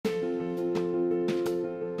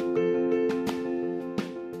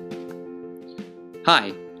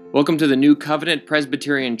Hi, welcome to the New Covenant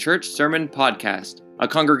Presbyterian Church Sermon Podcast, a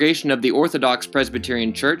congregation of the Orthodox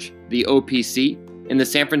Presbyterian Church, the OPC, in the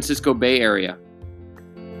San Francisco Bay Area.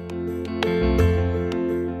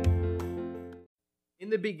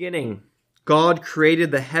 In the beginning, God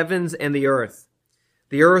created the heavens and the earth.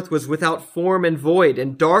 The earth was without form and void,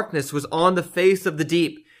 and darkness was on the face of the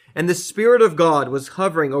deep, and the Spirit of God was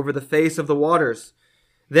hovering over the face of the waters.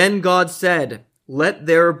 Then God said, "Let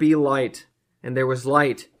there be light." And there was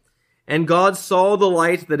light. And God saw the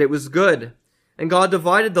light that it was good. And God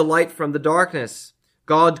divided the light from the darkness.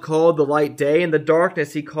 God called the light day, and the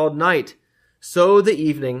darkness he called night. So the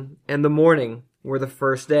evening and the morning were the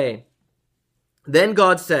first day. Then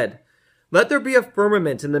God said, "Let there be a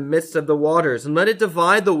firmament in the midst of the waters, and let it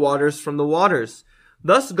divide the waters from the waters."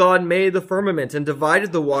 Thus God made the firmament, and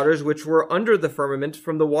divided the waters which were under the firmament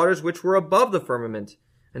from the waters which were above the firmament.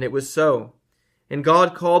 And it was so. And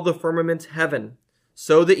God called the firmament heaven.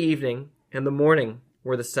 So the evening and the morning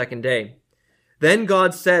were the second day. Then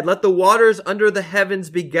God said, "Let the waters under the heavens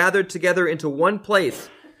be gathered together into one place,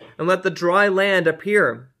 and let the dry land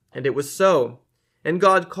appear." And it was so. And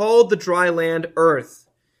God called the dry land earth,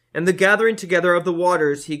 and the gathering together of the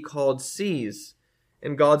waters he called seas.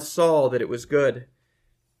 And God saw that it was good.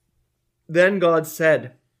 Then God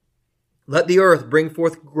said, "Let the earth bring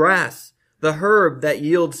forth grass, the herb that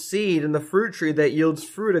yields seed, and the fruit tree that yields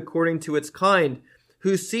fruit according to its kind,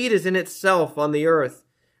 whose seed is in itself on the earth."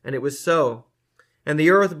 And it was so. And the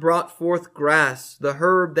earth brought forth grass, the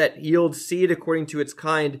herb that yields seed according to its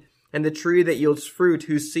kind, and the tree that yields fruit,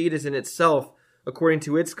 whose seed is in itself according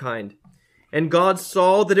to its kind. And God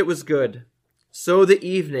saw that it was good. So the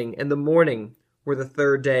evening and the morning were the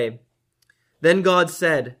third day. Then God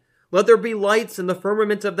said, "Let there be lights in the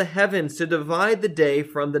firmament of the heavens to divide the day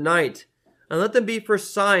from the night, and let them be for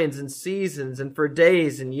signs and seasons and for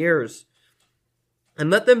days and years. And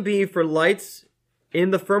let them be for lights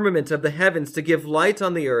in the firmament of the heavens to give light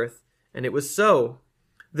on the earth." And it was so.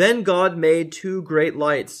 Then God made two great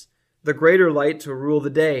lights, the greater light to rule the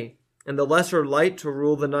day, and the lesser light to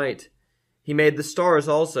rule the night. He made the stars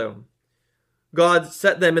also. God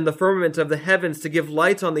set them in the firmament of the heavens to give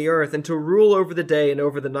light on the earth, and to rule over the day and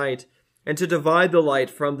over the night, and to divide the light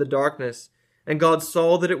from the darkness. And God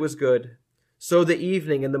saw that it was good. So the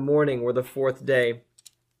evening and the morning were the fourth day.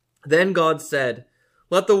 Then God said,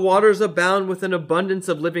 "Let the waters abound with an abundance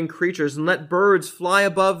of living creatures, and let birds fly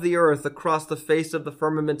above the earth across the face of the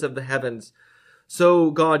firmament of the heavens."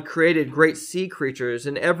 So God created great sea creatures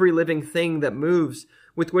and every living thing that moves,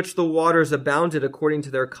 with which the waters abounded according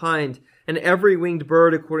to their kind, and every winged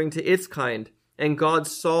bird according to its kind. And God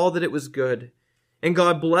saw that it was good. And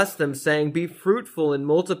God blessed them, saying, "Be fruitful and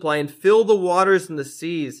multiply, and fill the waters and the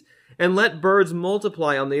seas, and let birds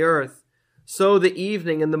multiply on the earth." So the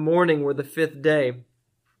evening and the morning were the fifth day.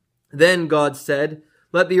 Then God said,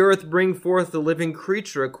 "Let the earth bring forth the living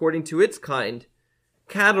creature according to its kind,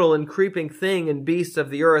 cattle and creeping thing and beasts of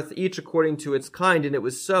the earth, each according to its kind." And it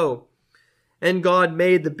was so. And God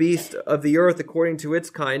made the beast of the earth according to its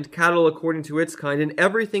kind, cattle according to its kind, and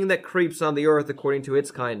everything that creeps on the earth according to its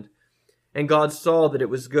kind. And God saw that it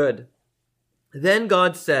was good. Then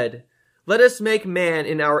God said, "Let us make man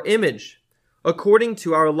in our image, according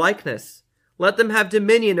to our likeness. Let them have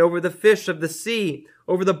dominion over the fish of the sea,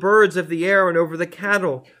 over the birds of the air, and over the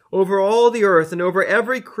cattle, over all the earth, and over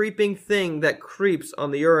every creeping thing that creeps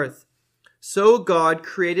on the earth." So God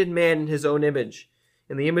created man in his own image.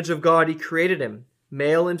 In the image of God he created him,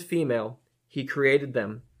 male and female, he created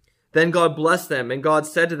them. Then God blessed them, and God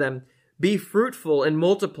said to them, "Be fruitful and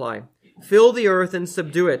multiply, fill the earth and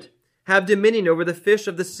subdue it. Have dominion over the fish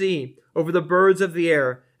of the sea, over the birds of the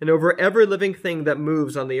air, and over every living thing that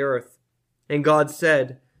moves on the earth." And God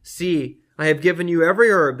said, "See, I have given you every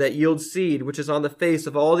herb that yields seed, which is on the face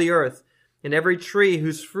of all the earth, and every tree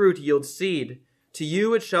whose fruit yields seed. To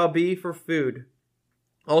you it shall be for food.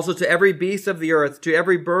 Also to every beast of the earth, to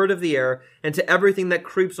every bird of the air, and to everything that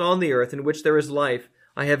creeps on the earth in which there is life,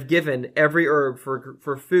 I have given every herb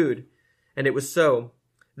for food." And it was so.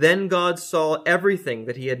 Then God saw everything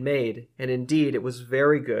that he had made, and indeed it was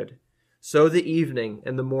very good. So the evening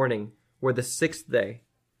and the morning were the sixth day.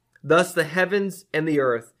 Thus the heavens and the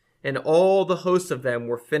earth, and all the hosts of them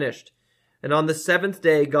were finished. And on the seventh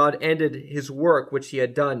day God ended his work which he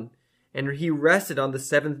had done, and he rested on the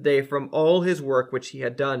seventh day from all his work which he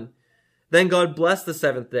had done. Then God blessed the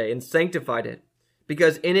seventh day and sanctified it,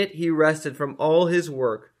 because in it he rested from all his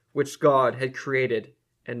work which God had created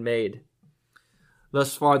and made.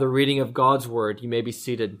 Thus far the reading of God's word. You may be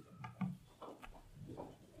seated.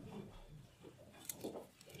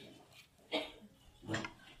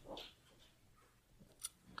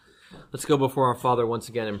 Let's go before our Father once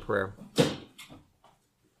again in prayer.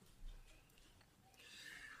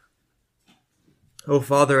 Oh,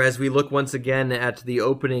 Father, as we look once again at the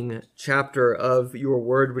opening chapter of your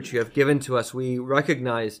word which you have given to us, we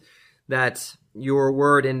recognize that your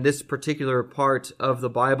word in this particular part of the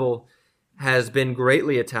Bible has been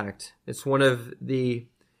greatly attacked. It's one of the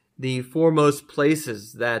foremost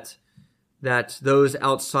places that those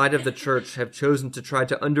outside of the church have chosen to try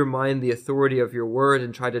to undermine the authority of your word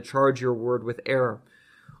and try to charge your word with error.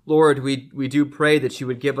 Lord, we do pray that you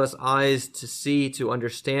would give us eyes to see, to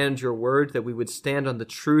understand your word, that we would stand on the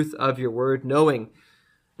truth of your word, knowing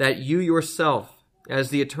that you yourself, as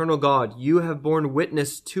the eternal God, you have borne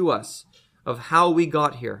witness to us of how we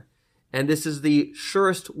got here. And this is the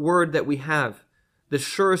surest word that we have, the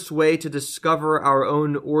surest way to discover our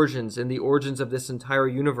own origins and the origins of this entire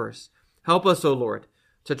universe. Help us, O Lord,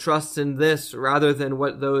 to trust in this rather than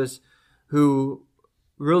what those who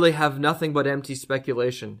really have nothing but empty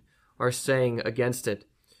speculation are saying against it.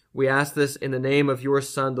 We ask this in the name of your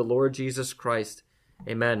Son, the Lord Jesus Christ.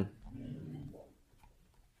 Amen.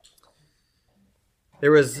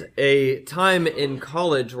 There was a time in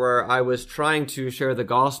college where I was trying to share the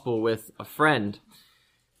gospel with a friend,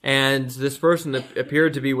 and this person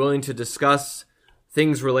appeared to be willing to discuss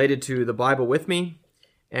things related to the Bible with me,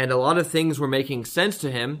 and a lot of things were making sense to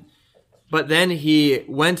him. But then he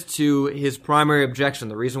went to his primary objection,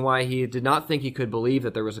 the reason why he did not think he could believe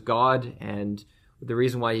that there was a God, and the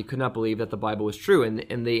reason why he could not believe that the Bible was true.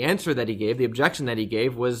 And the answer that he gave, the objection that he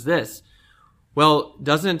gave, was this: well,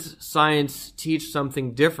 doesn't science teach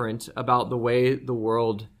something different about the way the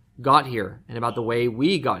world got here and about the way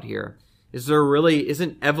we got here?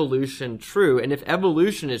 Isn't evolution true? And if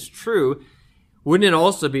evolution is true, wouldn't it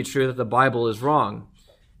also be true that the Bible is wrong?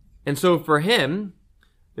 And so for him,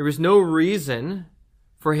 there was no reason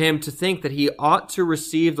for him to think that he ought to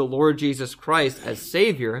receive the Lord Jesus Christ as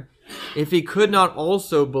Savior if he could not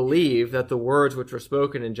also believe that the words which were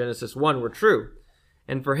spoken in Genesis 1 were true.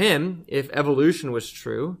 And for him, if evolution was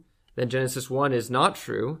true, then Genesis 1 is not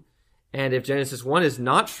true. And if Genesis 1 is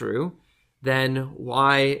not true, then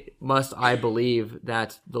why must I believe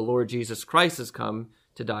that the Lord Jesus Christ has come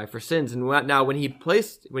to die for sins? And now when he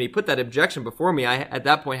put that objection before me, I at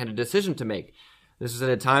that point had a decision to make. This was at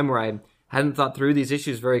a time where I hadn't thought through these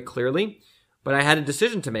issues very clearly, but I had a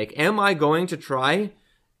decision to make. Am I going to try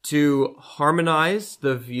to harmonize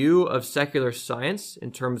the view of secular science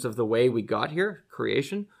in terms of the way we got here,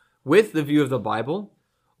 creation, with the view of the Bible?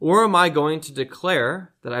 Or am I going to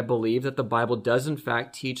declare that I believe that the Bible does in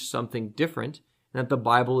fact teach something different, and that the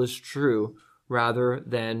Bible is true rather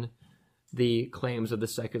than the claims of the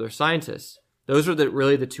secular scientists? Those are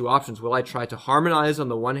really the two options. Will I try to harmonize on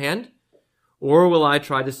the one hand, or will I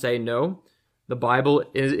try to say, no, the Bible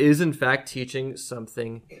is in fact teaching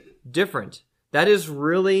something different? That is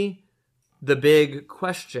really the big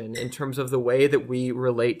question in terms of the way that we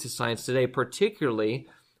relate to science today, particularly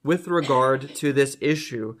with regard to this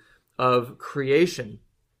issue of creation.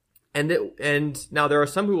 And now there are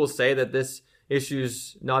some who will say that this issue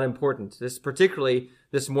is not important. Particularly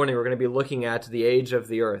this morning, we're going to be looking at the age of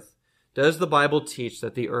the earth. Does the Bible teach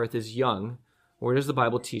that the earth is young, or does the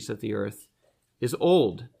Bible teach that the earth is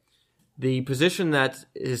old? The position that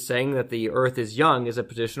is saying that the earth is young is a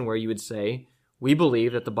position where you would say, we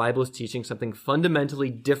believe that the Bible is teaching something fundamentally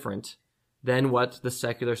different than what the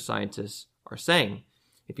secular scientists are saying.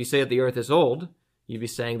 If you say that the earth is old, you'd be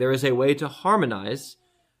saying there is a way to harmonize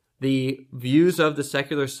the views of the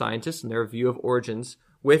secular scientists and their view of origins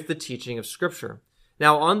with the teaching of Scripture.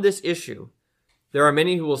 Now, on this issue, there are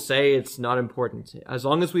many who will say it's not important. As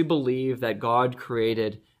long as we believe that God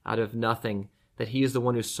created out of nothing, that he is the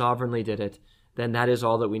one who sovereignly did it, then that is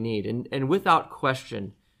all that we need. And without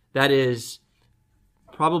question, that is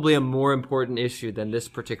probably a more important issue than this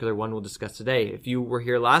particular one we'll discuss today. If you were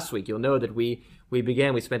here last week, you'll know that we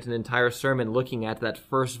spent an entire sermon looking at that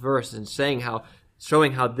first verse and showing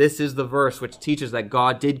how this is the verse which teaches that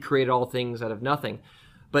God did create all things out of nothing.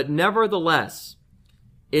 But nevertheless,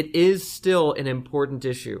 it is still an important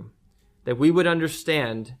issue that we would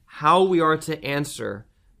understand how we are to answer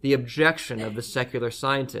the objection of the secular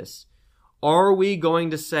scientists. Are we going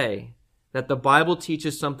to say that the Bible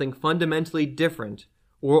teaches something fundamentally different,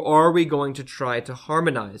 or are we going to try to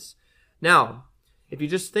harmonize? Now, if you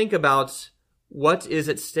just think about what is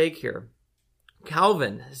at stake here,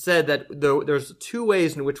 Calvin said that there's two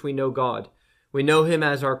ways in which we know God. We know him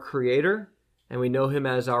as our creator, and we know him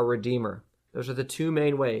as our redeemer. Those are the two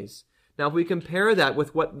main ways. Now, if we compare that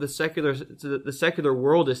with what the secular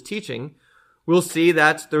world is teaching, we'll see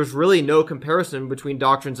that there's really no comparison between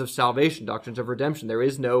doctrines of salvation, doctrines of redemption. There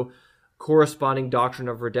is no corresponding doctrine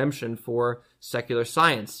of redemption for secular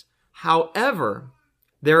science. However,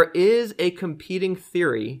 there is a competing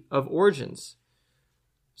theory of origins.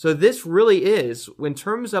 So this really is, in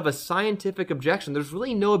terms of a scientific objection, there's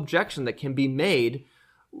really no objection that can be made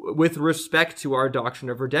with respect to our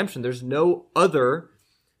doctrine of redemption. There's no other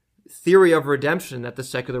theory of redemption that the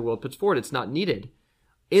secular world puts forward. It's not needed.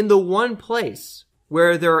 In the one place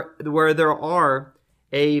where there are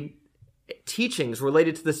teachings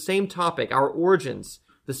related to the same topic, our origins,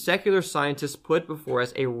 the secular scientists put before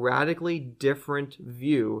us a radically different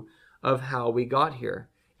view of how we got here.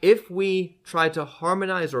 If we try to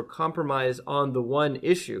harmonize or compromise on the one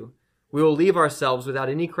issue, we will leave ourselves without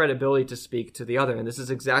any credibility to speak to the other. And this is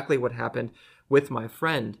exactly what happened with my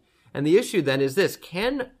friend. And the issue then is this: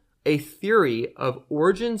 can a theory of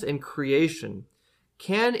origins and creation,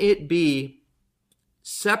 can it be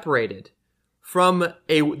separated from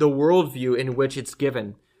the worldview in which it's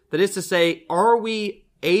given? That is to say, are we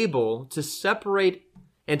able to separate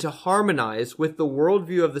and to harmonize with the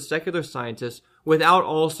worldview of the secular scientists without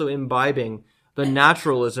also imbibing the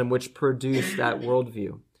naturalism which produced that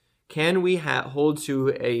worldview? Can we hold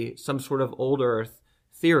to some sort of old earth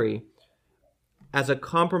theory as a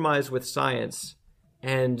compromise with science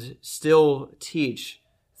and still teach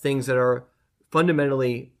things that are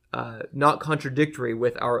fundamentally not contradictory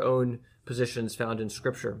with our own positions found in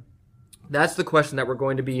Scripture? That's the question that we're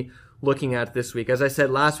going to be looking at this week. As I said,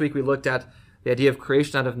 last week we looked at the idea of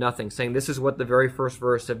creation out of nothing, saying this is what the very first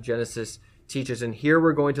verse of Genesis teaches. And here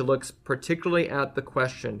we're going to look particularly at the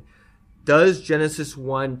question, does Genesis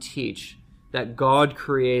 1 teach that God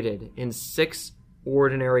created in 6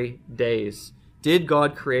 ordinary days? Did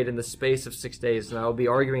God create in the space of 6 days? And I will be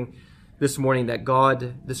arguing this morning that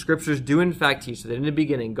the Scriptures do in fact teach that in the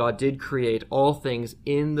beginning God did create all things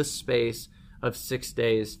in the space of 6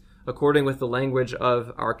 days, according with the language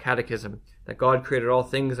of our catechism, that God created all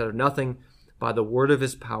things out of nothing by the word of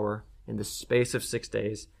his power in the space of 6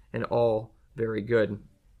 days, and all very good.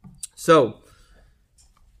 So,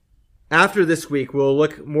 after this week, we'll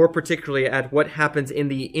look more particularly at what happens in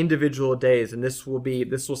the individual days, and this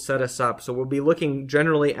will set us up. So we'll be looking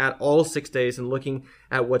generally at all 6 days and looking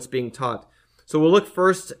at what's being taught. So we'll look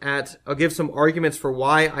first I'll give some arguments for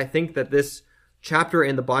why I think that this chapter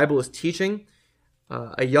in the Bible is teaching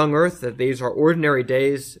a young earth, that these are ordinary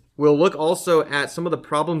days. We'll look also at some of the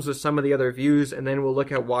problems with some of the other views, and then we'll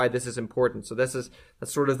look at why this is important. So that's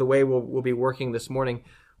sort of the way we'll be working this morning.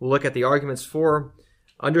 We'll look at the arguments for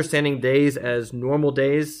understanding days as normal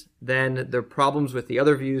days, then the problems with the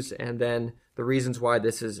other views, and then the reasons why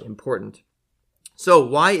this is important. So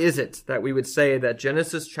why is it that we would say that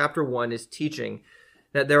Genesis chapter 1 is teaching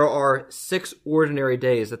that there are 6 ordinary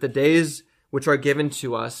days, that the days which are given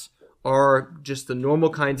to us are just the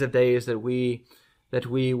normal kinds of days that we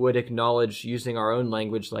would acknowledge using our own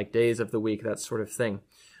language, like days of the week, that sort of thing?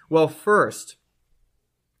 Well, first,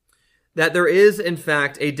 that there is, in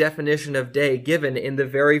fact, a definition of day given in the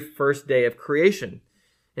very first day of creation,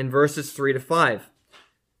 in verses 3 to 5.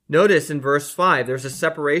 Notice in verse 5, there's a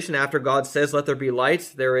separation after God says, "Let there be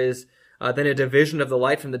light." There is then a division of the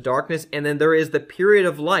light from the darkness, and then there is the period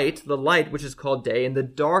of light, the light which is called day, and the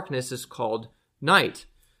darkness is called night.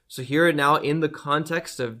 So here now, in the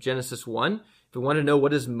context of Genesis 1, if we want to know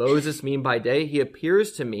what does Moses mean by day, he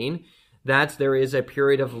appears to mean that there is a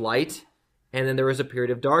period of light and then there is a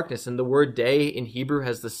period of darkness. And the word day in Hebrew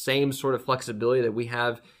has the same sort of flexibility that we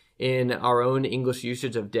have in our own English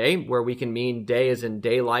usage of day, where we can mean day as in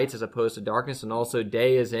daylight as opposed to darkness, and also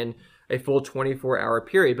day as in a full 24-hour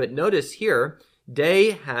period. But notice here,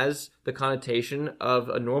 day has the connotation of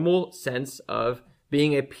a normal sense of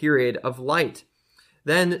being a period of light.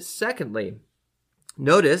 Then secondly,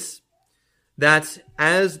 notice that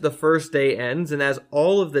as the first day ends and as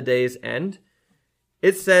all of the days end,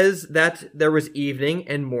 it says that there was evening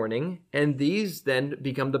and morning, and these then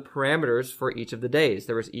become the parameters for each of the days.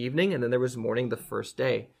 There was evening, and then there was morning the first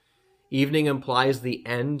day. Evening implies the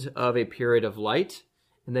end of a period of light,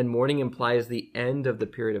 and then morning implies the end of the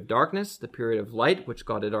period of darkness. The period of light, which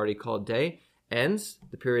God had already called day, ends.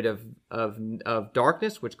 The period of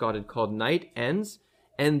darkness, which God had called night, ends.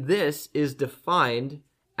 And this is defined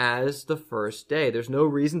as the first day. There's no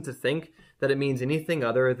reason to think that it means anything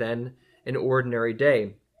other than an ordinary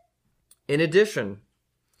day. In addition,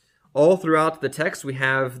 all throughout the text, we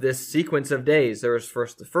have this sequence of days. There is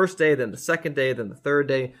first the first day, then the second day, then the third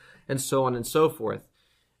day, and so on and so forth.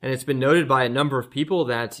 And it's been noted by a number of people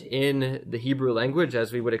that in the Hebrew language,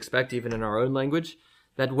 as we would expect even in our own language,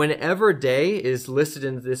 that whenever day is listed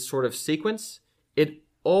in this sort of sequence, it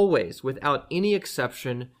always, without any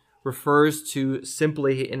exception, refers to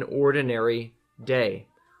simply an ordinary day.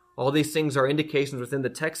 All these things are indications within the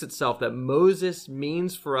text itself that Moses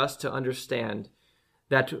means for us to understand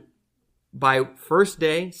that by first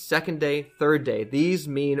day, second day, third day, these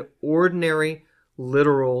mean ordinary,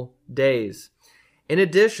 literal days. In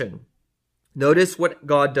addition, notice what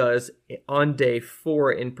God does on day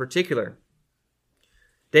 4 in particular.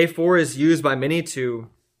 Day 4 is used by many to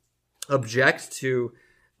object to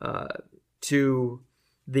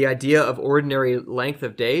the idea of ordinary length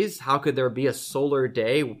of days. How could there be a solar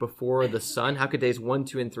day before the sun? How could days 1,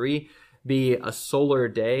 2, and 3 be a solar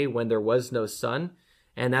day when there was no sun?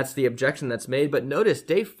 And that's the objection that's made. But notice,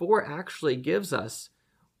 day 4 actually gives us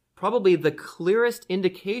probably the clearest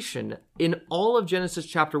indication in all of Genesis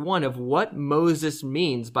chapter 1 of what Moses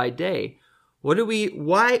means by day.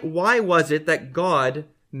 Why was it that God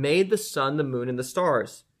made the sun, the moon, and the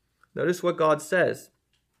stars? Notice what God says.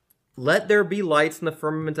 Let there be lights in the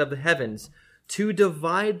firmament of the heavens to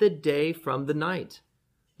divide the day from the night.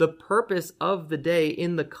 The purpose of the day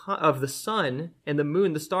of the sun and the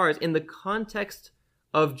moon, the stars, in the context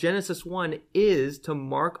of Genesis 1 is to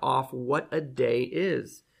mark off what a day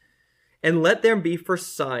is. And let them be for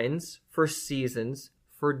signs, for seasons,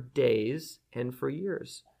 for days, and for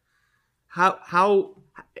years. How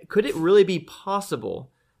could it really be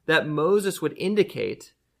possible that Moses would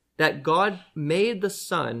indicate that God made the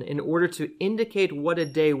sun in order to indicate what a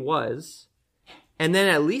day was, and then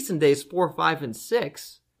at least in days 4, 5, and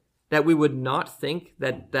 6, that we would not think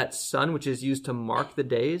that that sun, which is used to mark the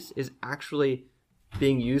days, is actually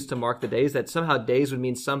being used to mark the days, that somehow days would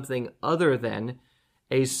mean something other than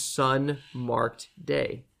a sun-marked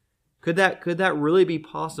day? Could that really be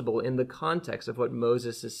possible in the context of what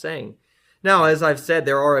Moses is saying? Now, as I've said,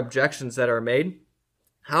 there are objections that are made.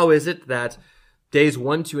 How is it that days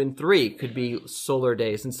 1, 2, and 3 could be solar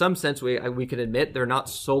days? In some sense, we can admit they're not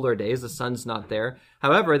solar days. The sun's not there.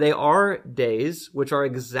 However, they are days which are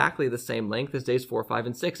exactly the same length as days 4, 5,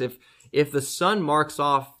 and 6. If the sun marks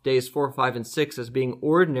off days 4, 5, and 6 as being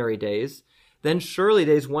ordinary days, then surely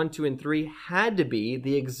days 1, 2, and 3 had to be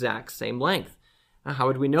the exact same length. Now, how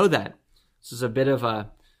would we know that? This is a bit of a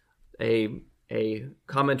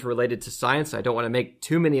comment related to science. I don't want to make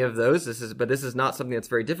too many of those. This is not something that's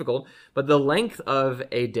very difficult. But the length of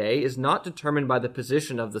a day is not determined by the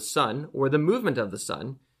position of the sun or the movement of the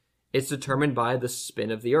sun. It's determined by the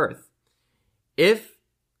spin of the earth. If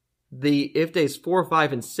days 4,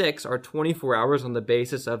 5, and 6 are 24 hours on the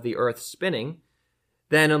basis of the earth spinning,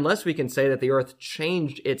 then unless we can say that the earth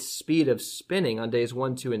changed its speed of spinning on days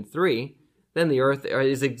 1, 2, and 3, then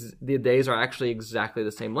the days are actually exactly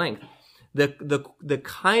the same length. The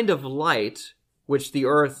kind of light which the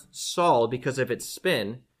earth saw because of its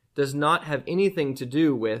spin does not have anything to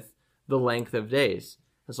do with the length of days.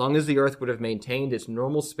 As long as the earth would have maintained its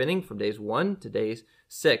normal spinning from days 1 to days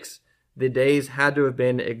 6, the days had to have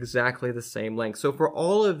been exactly the same length. So for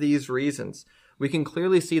all of these reasons, we can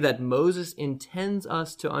clearly see that Moses intends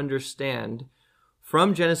us to understand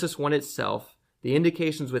from Genesis 1 itself, the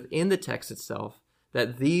indications within the text itself,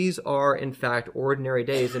 that these are in fact ordinary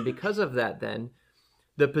days. And because of that, then,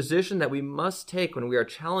 the position that we must take when we are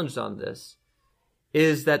challenged on this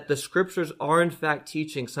is that the scriptures are in fact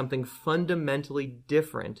teaching something fundamentally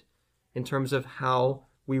different in terms of how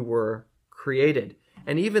we were created.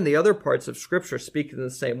 And even the other parts of scripture speak in the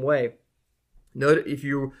same way. Note, if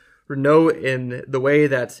you know in the way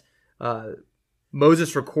that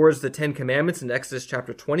Moses records the 10 commandments in Exodus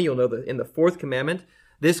chapter 20, you'll know that in the 4th commandment,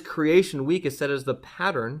 this creation week is set as the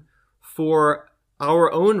pattern for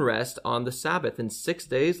our own rest on the Sabbath. In 6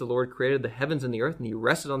 days, the Lord created the heavens and the earth, and he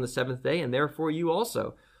rested on the 7th day, and therefore you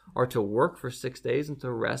also are to work for 6 days and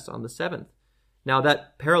to rest on the 7th. Now,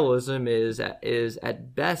 that parallelism is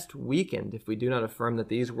at best weakened if we do not affirm that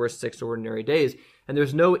these were 6 ordinary days, and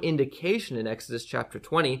there's no indication in Exodus chapter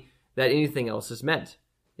 20 that anything else is meant.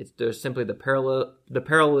 There's simply the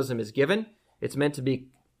parallelism is given. It's meant to be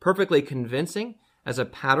perfectly convincing as a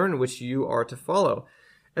pattern which you are to follow.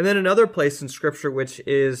 And then another place in Scripture which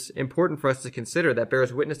is important for us to consider that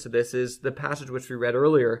bears witness to this is the passage which we read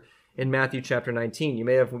earlier in Matthew chapter 19. You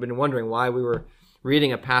may have been wondering why we were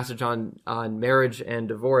reading a passage on marriage and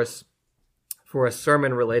divorce for a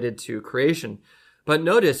sermon related to creation. But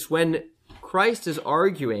notice when Christ is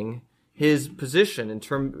arguing his position in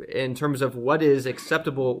terms of what's an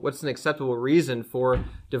acceptable reason for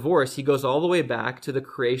divorce, he goes all the way back to the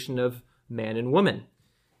creation of man and woman.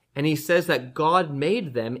 And he says that God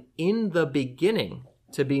made them in the beginning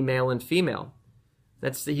to be male and female.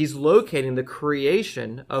 He's locating the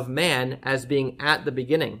creation of man as being at the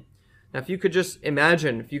beginning. Now, if you could just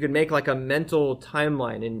imagine, if you could make like a mental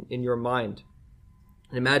timeline in your mind,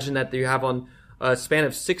 and imagine that you have on a span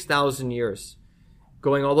of 6,000 years.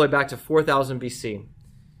 going all the way back to 4000 BC,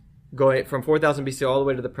 going from 4000 BC all the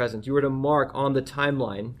way to the present, you were to mark on the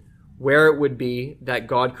timeline where it would be that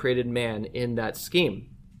God created man in that scheme.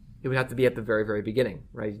 It would have to be at the very, very beginning,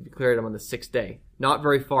 right? You declared him on the sixth day, not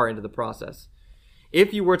very far into the process.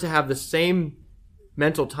 If you were to have the same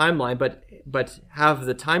mental timeline, but have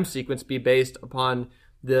the time sequence be based upon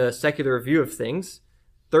the secular view of things,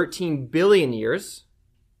 13 billion years,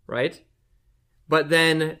 right? But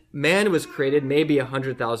then man was created maybe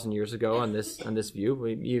 100,000 years ago on this view.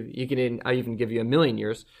 I even give you a million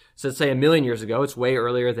years. So let's say a million years ago. It's way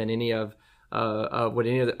earlier than any of what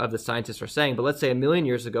any of the scientists are saying. But let's say a million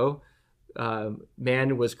years ago,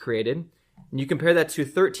 man was created. And you compare that to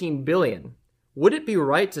 13 billion. Would it be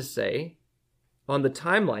right to say, on the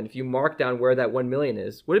timeline, if you mark down where that 1 million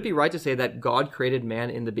is, would it be right to say that God created man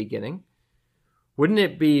in the beginning? Wouldn't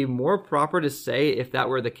it be more proper to say, if that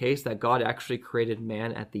were the case, that God actually created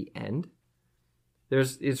man at the end?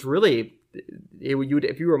 If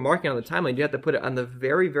you were marking on the timeline, you have to put it on the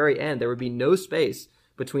very, very end. There would be no space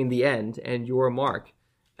between the end and your mark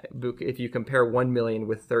if you compare 1 million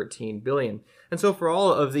with 13 billion. And so for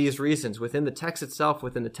all of these reasons, within the text itself,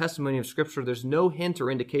 within the testimony of Scripture, there's no hint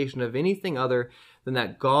or indication of anything other than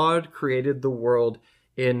that God created the world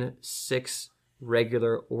in 6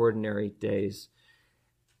 regular, ordinary days.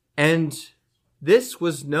 And this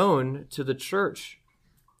was known to the church.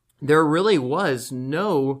 There really was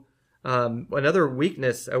no a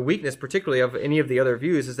weakness particularly of any of the other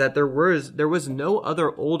views is that there was no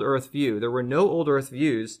other old earth view. There were no old earth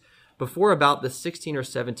views before about the 16 or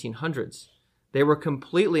 1700s. They were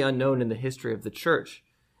completely unknown in the history of the church.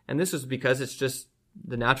 And this was because it's just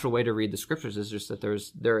the natural way to read the Scriptures is just that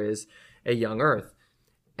there is a young earth.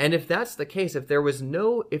 And if that's the case,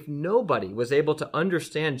 if nobody was able to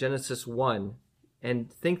understand Genesis 1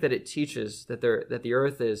 and think that it teaches that the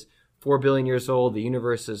earth is 4 billion years old, the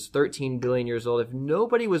universe is 13 billion years old, if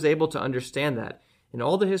nobody was able to understand that in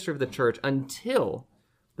all the history of the church until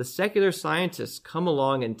the secular scientists come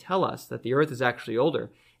along and tell us that the earth is actually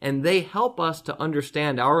older, and they help us to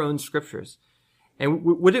understand our own Scriptures. And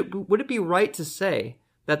would it be right to say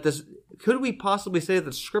that could we possibly say that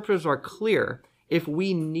the Scriptures are clear if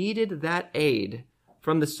we needed that aid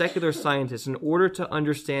from the secular scientists in order to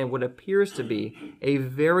understand what appears to be a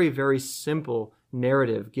very, very simple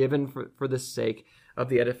narrative given for the sake of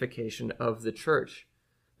the edification of the church?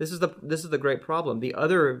 This is the great problem. The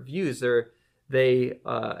other views, they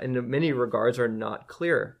in many regards are not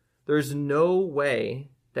clear. There's no way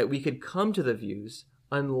that we could come to the views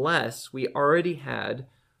unless we already had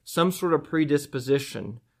some sort of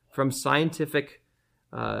predisposition from scientific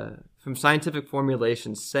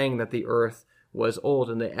formulations saying that the earth was old.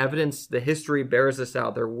 And the history bears this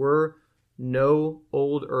out. There were no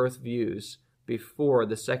old earth views before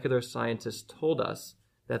the secular scientists told us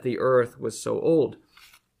that the earth was so old.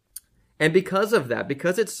 And because of that,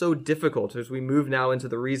 because it's so difficult, as we move now into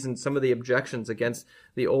the reasons, some of the objections against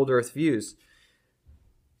the old earth views,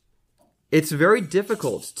 it's very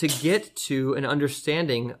difficult to get to an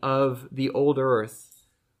understanding of the old earth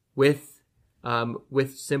with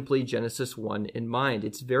simply Genesis 1 in mind.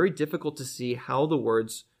 It's very difficult to see how the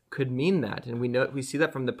words could mean that. And we see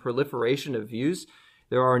that from the proliferation of views.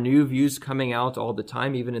 There are new views coming out all the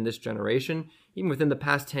time, even in this generation. Even within the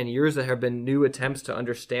past 10 years, there have been new attempts to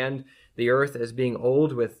understand the earth as being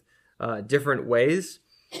old with different ways.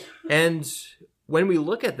 And when we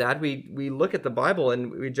look at that, we look at the Bible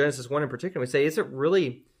and Genesis 1 in particular, we say, it's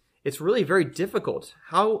really very difficult.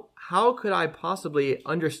 How could I possibly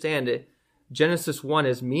understand it, Genesis 1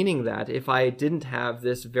 as meaning that if I didn't have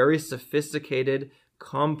this very sophisticated,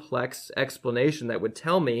 complex explanation that would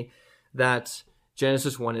tell me that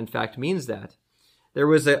Genesis 1 in fact means that? There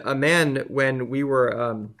was a man when we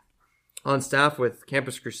were on staff with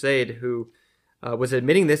Campus Crusade who was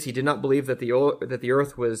admitting this. He did not believe that the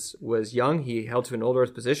earth was young. He held to an old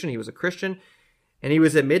earth position. He was a Christian. And he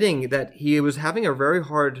was admitting that he was having a very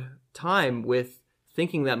hard time with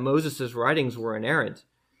thinking that Moses' writings were inerrant,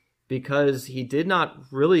 because he did not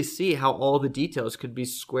really see how all the details could be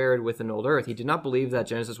squared with an old earth. He did not believe that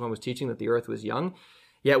Genesis 1 was teaching that the earth was young.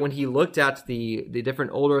 Yet when he looked at the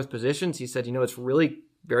different old earth positions, he said, it's really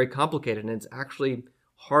very complicated, and it's actually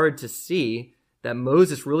hard to see that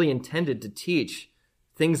Moses really intended to teach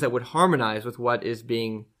things that would harmonize with what is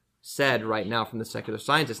being said right now from the secular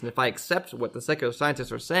scientists. And if I accept what the secular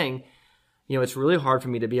scientists are saying, it's really hard for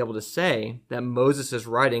me to be able to say that Moses'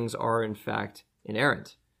 writings are in fact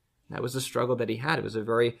inerrant. That was the struggle that he had. It was a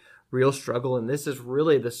very real struggle, and this is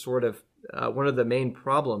really the sort of one of the main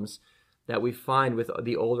problems that we find with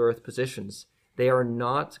the old earth positions. They are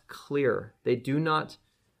not clear. They do not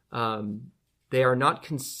they are not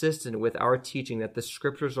consistent with our teaching that the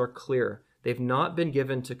scriptures are clear. They've not been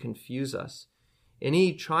given to confuse us.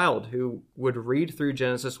 Any child who would read through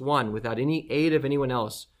Genesis 1 without any aid of anyone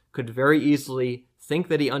else could very easily think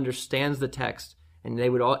that he understands the text, and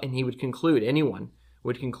he would conclude, anyone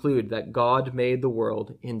would conclude, that God made the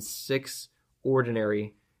world in 6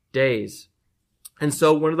 ordinary days. And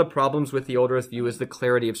so one of the problems with the old earth view is the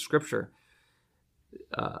clarity of Scripture.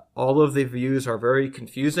 All of the views are very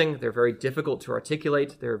confusing. They're very difficult to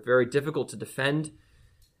articulate. They're very difficult to defend.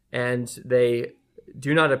 And they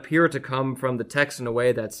do not appear to come from the text in a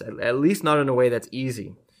way that's, at least not in a way that's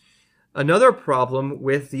easy. Another problem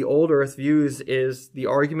with the old earth views is the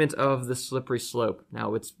argument of the slippery slope.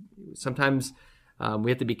 Now, it's sometimes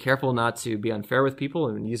we have to be careful not to be unfair with people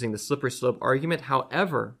in using the slippery slope argument.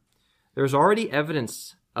 However, there's already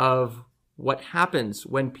evidence of what happens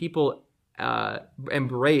when people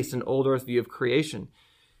embrace an old earth view of creation.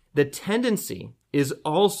 The tendency is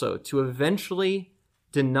also to eventually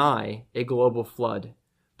deny a global flood.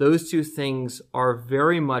 Those two things are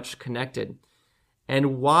very much connected.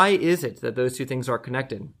 And why is it that those two things are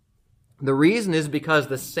connected? The reason is because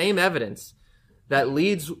the same evidence that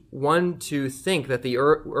leads one to think that the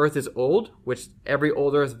earth is old, which every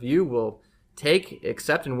old earth view will take,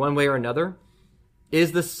 accept in one way or another,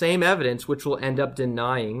 is the same evidence which will end up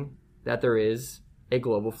denying that there is a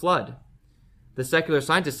global flood. The secular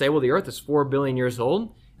scientists say, well, the earth is 4 billion years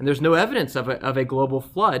old, and there's no evidence of a global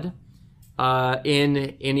flood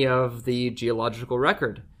in any of the geological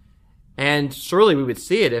record. And surely we would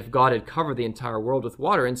see it if God had covered the entire world with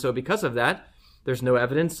water. And so because of that, there's no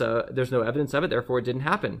evidence of it, therefore it didn't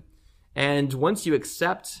happen. And once you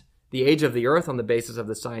accept the age of the earth on the basis of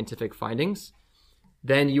the scientific findings,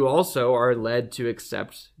 then you also are led to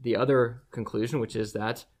accept the other conclusion, which is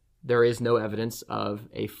that there is no evidence of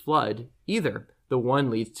a flood either. The one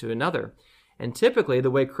leads to another. And typically,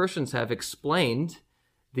 the way Christians have explained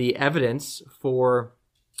the evidence for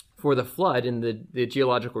the flood in the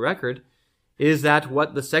geological record is that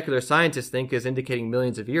what the secular scientists think is indicating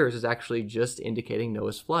millions of years is actually just indicating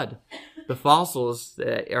Noah's flood. The fossils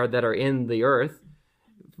that are in the earth,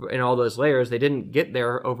 in all those layers, they didn't get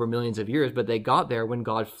there over millions of years, but they got there when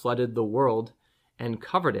God flooded the world and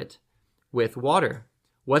covered it with water.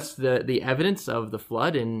 What's the evidence of the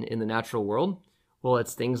flood in the natural world? Well,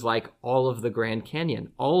 it's things like all of the Grand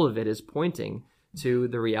Canyon. All of it is pointing to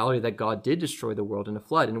the reality that God did destroy the world in a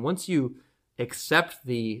flood. And once you accept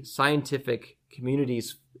the scientific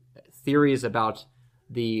community's theories about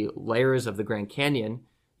the layers of the Grand Canyon,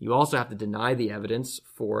 you also have to deny the evidence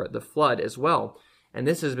for the flood as well. And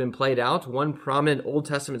this has been played out. One prominent Old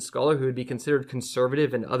Testament scholar who would be considered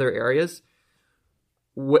conservative in other areas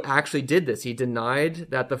actually did this. He denied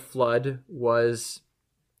that the flood was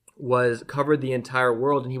covered the entire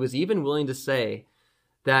world, and he was even willing to say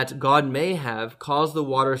that God may have caused the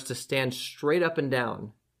waters to stand straight up and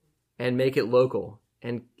down and make it local,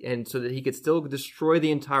 and so that he could still destroy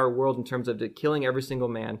the entire world in terms of killing every single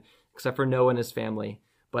man except for Noah and his family,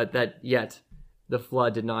 but that yet the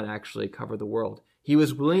flood did not actually cover the world. He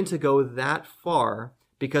was willing to go that far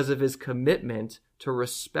because of his commitment to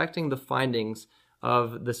respecting the findings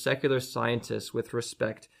of the secular scientists with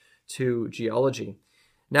respect to geology.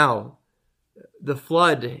 Now, the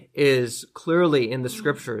flood is clearly in the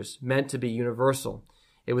scriptures meant to be universal.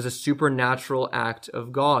 It was a supernatural act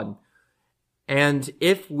of God. And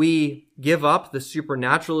if we give up the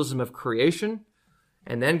supernaturalism of creation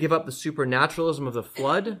and then give up the supernaturalism of the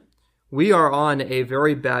flood, we are on a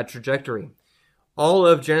very bad trajectory. All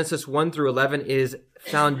of Genesis 1 through 11 is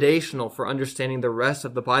foundational for understanding the rest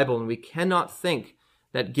of the Bible, and we cannot think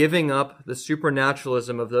that giving up the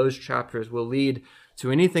supernaturalism of those chapters will lead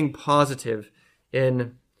to anything positive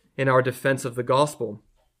in our defense of the gospel.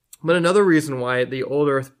 But another reason why the old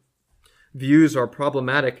earth views are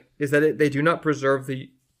problematic is that they do not preserve the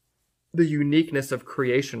uniqueness of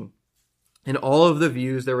creation. In all of the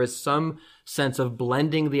views, there is some sense of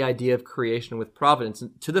blending the idea of creation with providence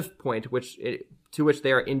to the point to which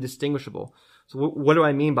they are indistinguishable. So what do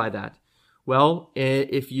I mean by that? Well,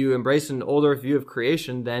 if you embrace an old earth view of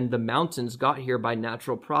creation, then the mountains got here by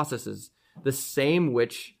natural processes, the same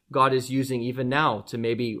which God is using even now to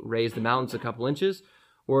maybe raise the mountains a couple inches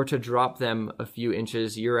or to drop them a few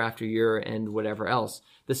inches year after year and whatever else.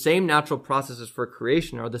 The same natural processes for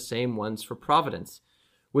creation are the same ones for providence,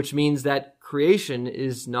 which means that creation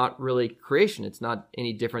is not really creation. It's not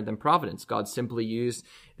any different than providence. God simply used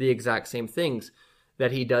the exact same things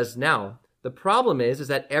that he does now. The problem is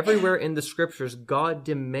that everywhere in the scriptures, God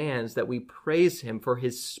demands that we praise him for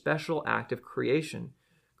his special act of creation.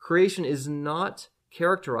 Creation is not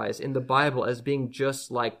characterized in the Bible as being just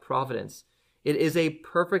like providence. It is a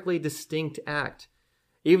perfectly distinct act.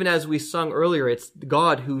 Even as we sung earlier, it's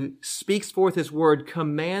God who speaks forth his word,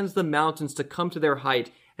 commands the mountains to come to their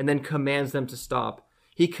height, and then commands them to stop.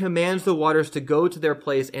 He commands the waters to go to their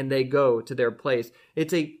place, and they go to their place.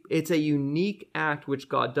 It's a unique act which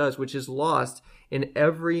God does, which is lost in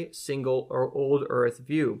every single old earth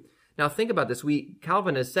view. Now think about this.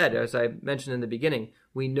 Calvin has said, as I mentioned in the beginning,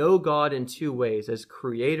 we know God in two ways, as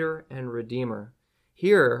creator and redeemer.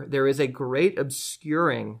 Here, there is a great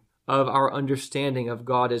obscuring of our understanding of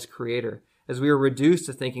God as creator, as we are reduced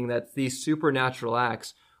to thinking that these supernatural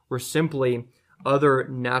acts were simply other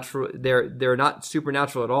natural, they're not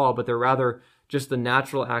supernatural at all, but they're rather just the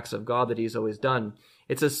natural acts of God that he's always done.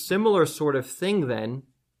 It's a similar sort of thing then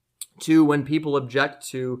to when people object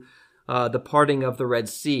to the parting of the Red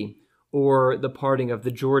Sea or the parting of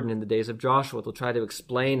the Jordan in the days of Joshua. They'll try to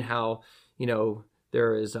explain how,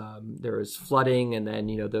 there is flooding, and then,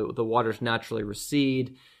 the waters naturally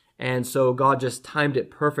recede. And so God just timed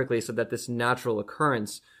it perfectly so that this natural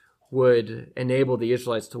occurrence would enable the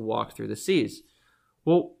Israelites to walk through the seas.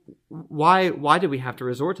 Well, why did we have to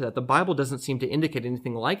resort to that? The Bible doesn't seem to indicate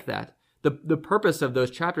anything like that. The purpose of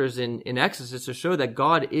those chapters in Exodus is to show that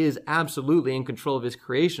God is absolutely in control of his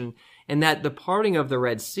creation, and that the parting of the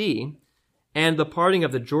Red Sea and the parting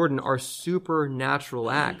of the Jordan are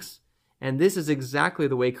supernatural acts. And this is exactly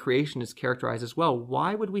the way creation is characterized as well.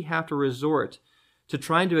 Why would we have to resort to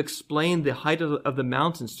trying to explain the height of the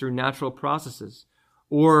mountains through natural processes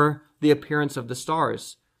or the appearance of the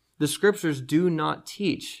stars? The scriptures do not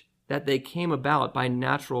teach that they came about by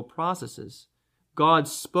natural processes. God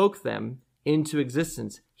spoke them into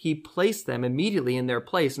existence. He placed them immediately in their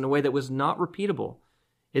place in a way that was not repeatable.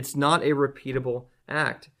 It's not a repeatable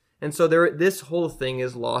act. And so this whole thing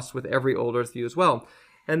is lost with every old earth view as well.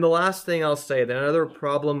 And the last thing I'll say, that another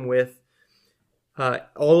problem with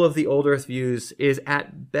all of the old earth views is,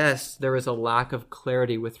 at best, there is a lack of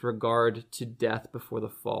clarity with regard to death before the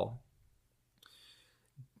fall.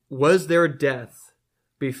 Was there death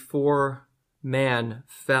before man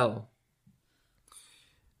fell?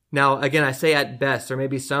 Now, again, I say at best. There may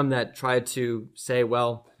be some that try to say,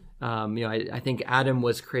 well, I think Adam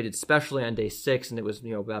was created specially on day 6, and it was,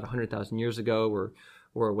 about 100,000 years ago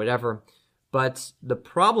or whatever. But the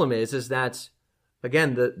problem is that,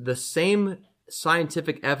 again, the same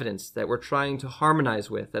scientific evidence that we're trying to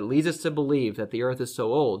harmonize with, that leads us to believe that the earth is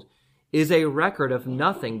so old, is a record of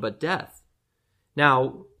nothing but death.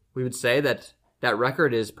 Now, we would say that that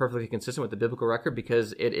record is perfectly consistent with the biblical record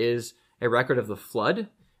because it is a record of the flood. And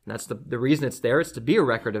that's the reason it's there. It's to be a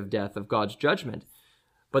record of death, of God's judgment.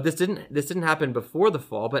 But this didn't happen before the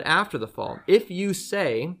fall, but after the fall. If you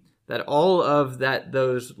say that all of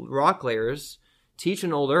those rock layers teach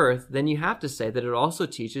an old earth, then you have to say that it also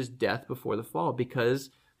teaches death before the fall, because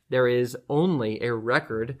there is only a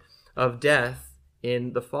record of death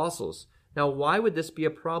in the fossils. Now, why would this be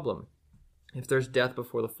a problem if there's death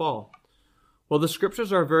before the fall? Well, the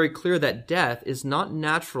scriptures are very clear that death is not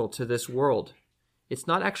natural to this world. It's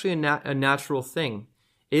not actually a natural thing.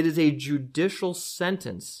 It is a judicial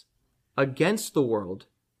sentence against the world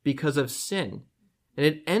because of sin. And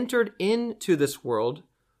it entered into this world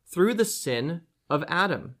through the sin of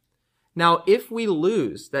Adam. Now, if we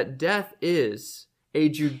lose that death is a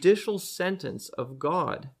judicial sentence of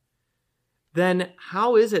God, then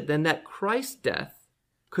how is it then that Christ's death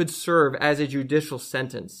could serve as a judicial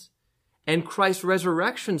sentence and Christ's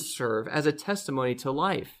resurrection serve as a testimony to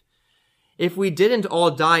life? If we didn't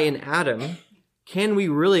all die in Adam, can we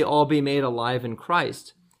really all be made alive in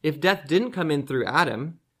Christ? If death didn't come in through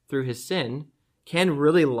Adam, through his sin, can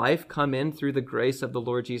really life come in through the grace of the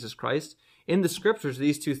Lord Jesus Christ? In the scriptures,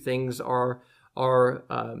 these two things are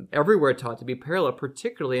everywhere taught to be parallel,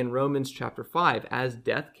 particularly in Romans chapter 5. As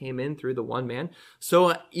death came in through the one man,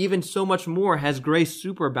 so even so much more has grace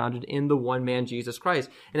superabounded in the one man, Jesus Christ.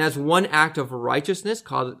 And as one act of righteousness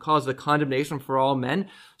caused the condemnation for all men,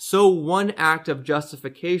 so one act of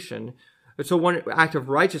justification, so one act of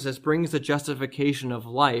righteousness brings the justification of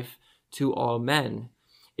life to all men.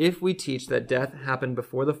 If we teach that death happened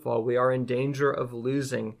before the fall, we are in danger of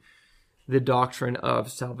losing the doctrine of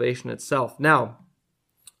salvation itself. Now,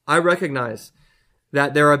 I recognize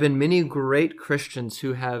that there have been many great Christians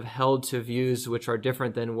who have held to views which are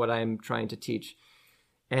different than what I'm trying to teach.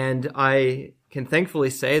 And I can thankfully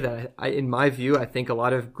say that, in my view, I think a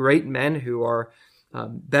lot of great men who are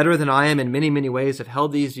better than I am in many, many ways have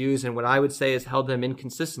held these views, and what I would say is held them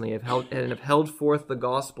inconsistently, have held forth the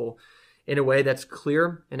gospel in a way that's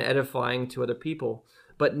clear and edifying to other people.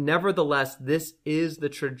 But nevertheless, this is the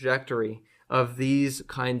trajectory of these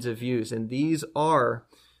kinds of views, and these are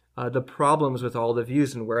the problems with all the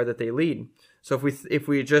views and where that they lead. So if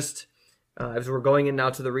we just as we're going in now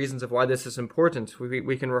to the reasons of why this is important,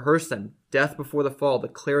 we can rehearse them. Death before the fall, the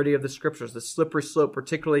clarity of the scriptures, the slippery slope,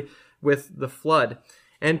 particularly with the flood.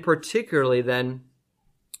 And particularly then,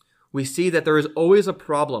 we see that there is always a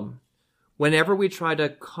problem whenever we try to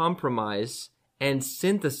compromise and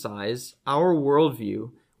synthesize our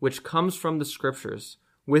worldview, which comes from the scriptures,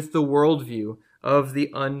 with the worldview of the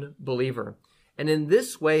unbeliever. And in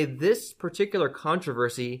this way, this particular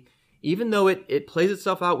controversy, even though it plays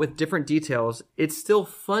itself out with different details, it's still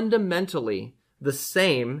fundamentally the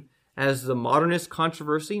same as the modernist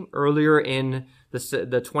controversy earlier in the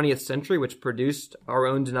 20th century, which produced our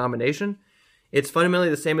own denomination. It's fundamentally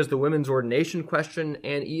the same as the women's ordination question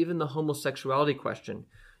and even the homosexuality question.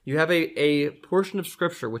 You have a portion of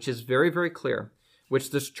Scripture which is very, very clear, which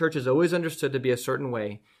this church has always understood to be a certain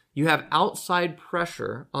way. You have outside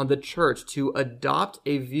pressure on the church to adopt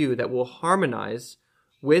a view that will harmonize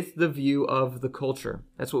with the view of the culture.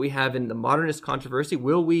 That's what we have in the modernist controversy.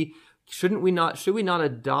 Should we not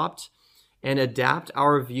adopt and adapt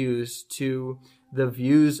our views to the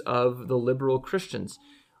views of the liberal Christians?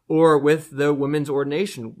 Or with the women's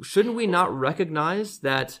ordination, shouldn't we not recognize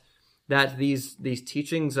that these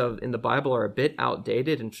teachings in the Bible are a bit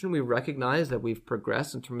outdated? And shouldn't we recognize that we've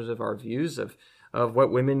progressed in terms of our views of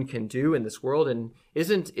what women can do in this world? And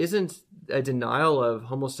isn't a denial of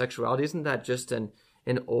homosexuality, isn't that just an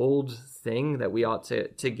old thing that we ought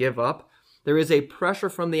to give up? There is a pressure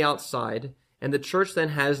from the outside, and the church then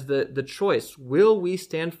has the choice. Will we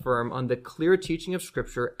stand firm on the clear teaching of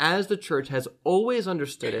Scripture as the church has always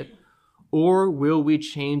understood it, or will we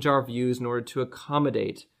change our views in order to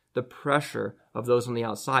accommodate the pressure of those on the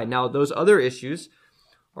outside? Now, those other issues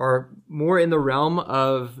are more in the realm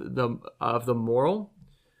of the moral,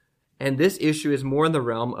 and this issue is more in the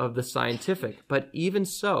realm of the scientific. But even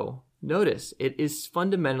so, notice, it is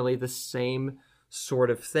fundamentally the same sort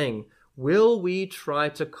of thing. Will we try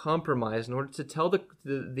to compromise in order to tell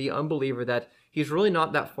the unbeliever that he's really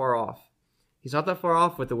not that far off? He's not that far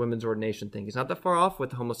off with the women's ordination thing. He's not that far off with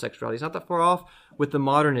the homosexuality. He's not that far off with the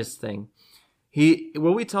modernist thing.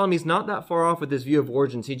 Will we tell him he's not that far off with his view of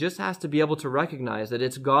origins? He just has to be able to recognize that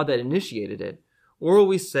it's God that initiated it. Or will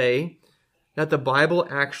we say that the Bible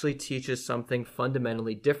actually teaches something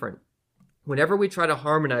fundamentally different? Whenever we try to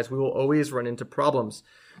harmonize, we will always run into problems.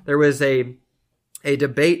 There was a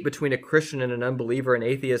debate between a Christian and an unbeliever, an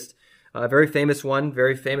atheist, a very famous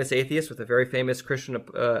atheist with a very famous Christian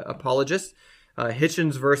apologist,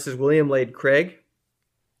 Hitchens versus William Lane Craig.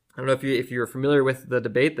 I don't know if you're familiar with the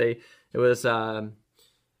debate. It was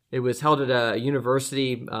held at a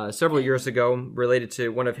university several years ago, related to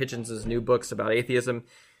one of Hitchens' new books about atheism.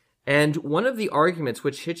 And one of the arguments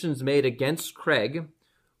which Hitchens made against Craig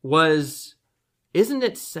was, isn't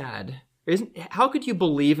it sad? How could you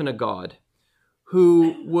believe in a God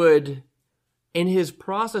who would, in his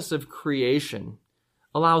process of creation,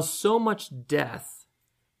 allow so much death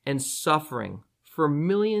and suffering for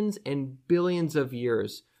millions and billions of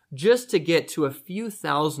years just to get to a few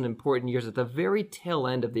thousand important years at the very tail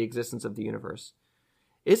end of the existence of the universe?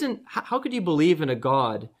 How could you believe in a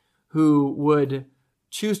God who would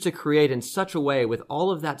choose to create in such a way, with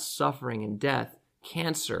all of that suffering and death,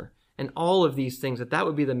 cancer, and all of these things, that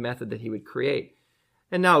would be the method that he would create?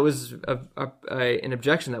 And now it was an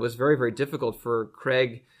objection that was very, very difficult for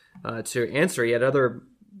Craig to answer. He had other,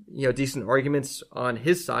 decent arguments on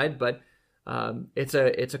his side, but it's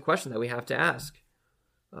a question that we have to ask.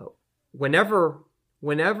 Whenever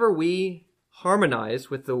we harmonize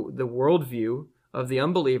with the worldview of the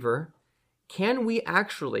unbeliever, can we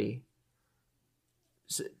actually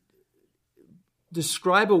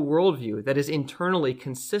describe a worldview that is internally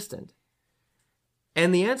consistent?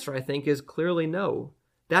 And the answer, I think, is clearly no.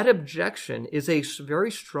 That objection is a very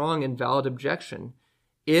strong and valid objection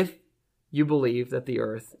if you believe that the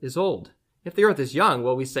earth is old. If the earth is young,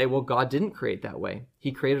 we say, God didn't create that way.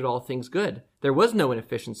 He created all things good. There was no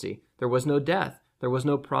inefficiency. There was no death. There was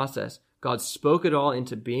no process. God spoke it all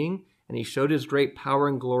into being, and he showed his great power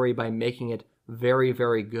and glory by making it very,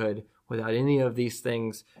 very good, without any of these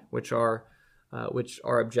things which are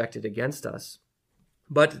objected against us.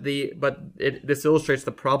 But this illustrates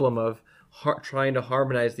the problem of trying to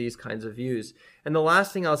harmonize these kinds of views. And the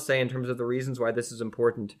last thing I'll say in terms of the reasons why this is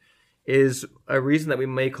important is a reason that we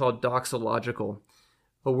may call doxological,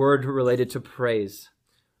 a word related to praise.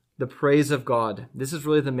 The praise of God. This is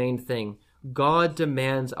really the main thing. God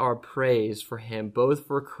demands our praise for him, both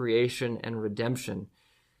for creation and redemption.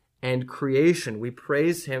 And creation, we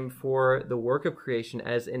praise him for the work of creation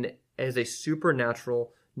as a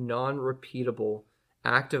supernatural, non-repeatable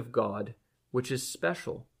act of God, which is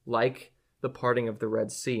special, like the parting of the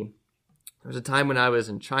Red Sea. There was a time when I was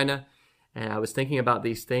in China, and I was thinking about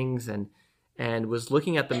these things and was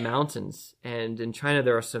looking at the mountains. And in China,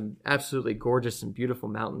 there are some absolutely gorgeous and beautiful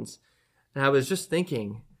mountains. And I was just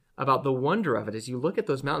thinking about the wonder of it as you look at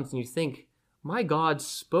those mountains and you think, my God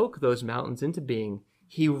spoke those mountains into being.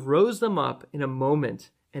 He rose them up in a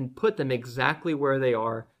moment and put them exactly where they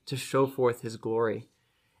are to show forth his glory.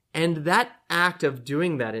 And that act of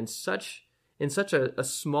doing that in such a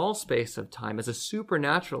small space of time as a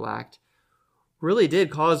supernatural act really did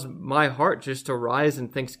cause my heart just to rise in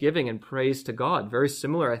thanksgiving and praise to God. Very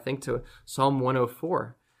similar, I think, to Psalm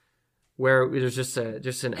 104, where there's just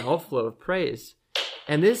an outflow of praise.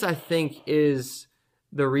 And this, I think, is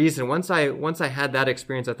the reason. Once I had that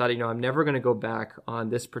experience, I thought, I'm never going to go back on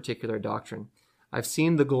this particular doctrine. I've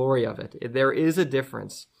seen the glory of it. There is a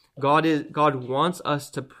difference. God wants us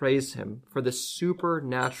to praise him for the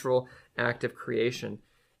supernatural act of creation.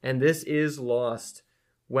 And this is lost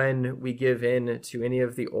when we give in to any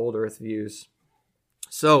of the old earth views.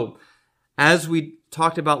 So, as we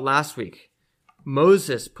talked about last week,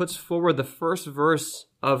 Moses puts forward the first verse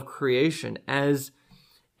of creation as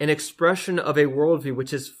an expression of a worldview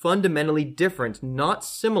which is fundamentally different, not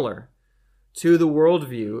similar to the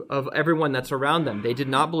worldview of everyone that's around them. They did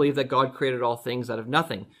not believe that God created all things out of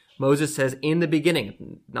nothing. Moses says, in the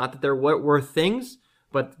beginning, not that there were things,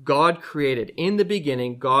 but God created. In the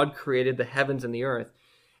beginning, God created the heavens and the earth.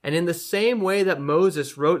 And in the same way that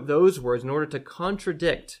Moses wrote those words in order to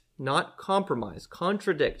contradict, not compromise,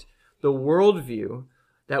 contradict the worldview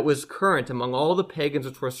that was current among all the pagans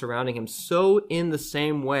which were surrounding him, so in the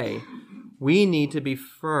same way, we need to be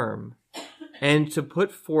firm and to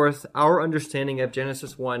put forth our understanding of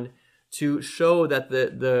Genesis 1 to show that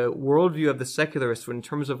the worldview of the secularists in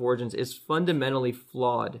terms of origins is fundamentally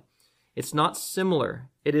flawed. It's not similar.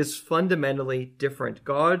 It is fundamentally different.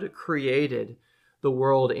 God created the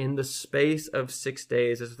world in the space of 6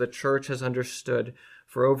 days, as the church has understood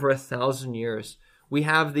for over 1,000 years. We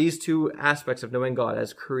have these two aspects of knowing God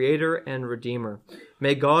as creator and redeemer.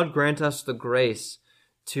 May God grant us the grace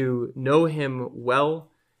to know him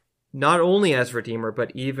well, not only as redeemer,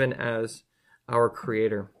 but even as our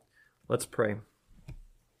creator. Let's pray.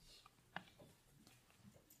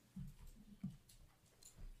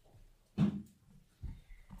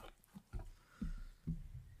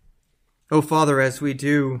 Oh, Father, as we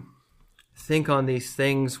do think on these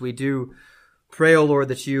things, we do pray, O Lord,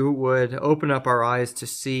 that you would open up our eyes to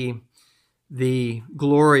see the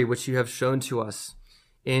glory which you have shown to us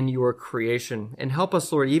in your creation. And help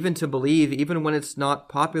us, Lord, even to believe, even when it's not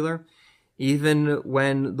popular, even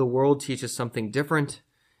when the world teaches something different.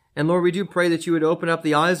 And Lord, we do pray that you would open up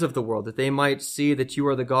the eyes of the world, that they might see that you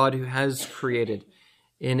are the God who has created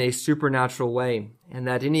in a supernatural way, and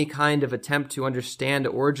that any kind of attempt to understand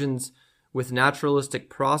origins with naturalistic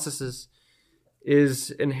processes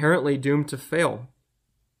is inherently doomed to fail,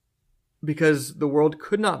 because the world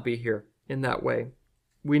could not be here in that way.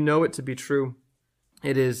 We know it to be true.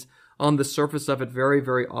 It is on the surface of it very,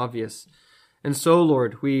 very obvious. And so,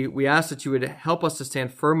 Lord, we ask that you would help us to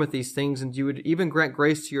stand firm with these things, and you would even grant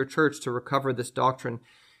grace to your church to recover this doctrine,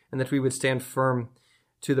 and that we would stand firm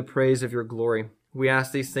to the praise of your glory. We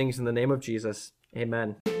ask these things in the name of Jesus.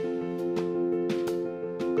 Amen.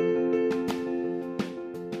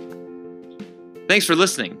 Thanks for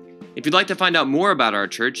listening. If you'd like to find out more about our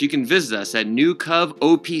church, you can visit us at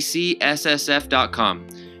newcovopcssf.com.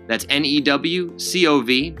 That's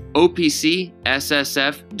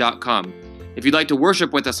newcovopcssf.com. If you'd like to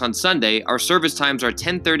worship with us on Sunday, our service times are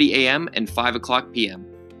 10:30 a.m. and 5 o'clock p.m.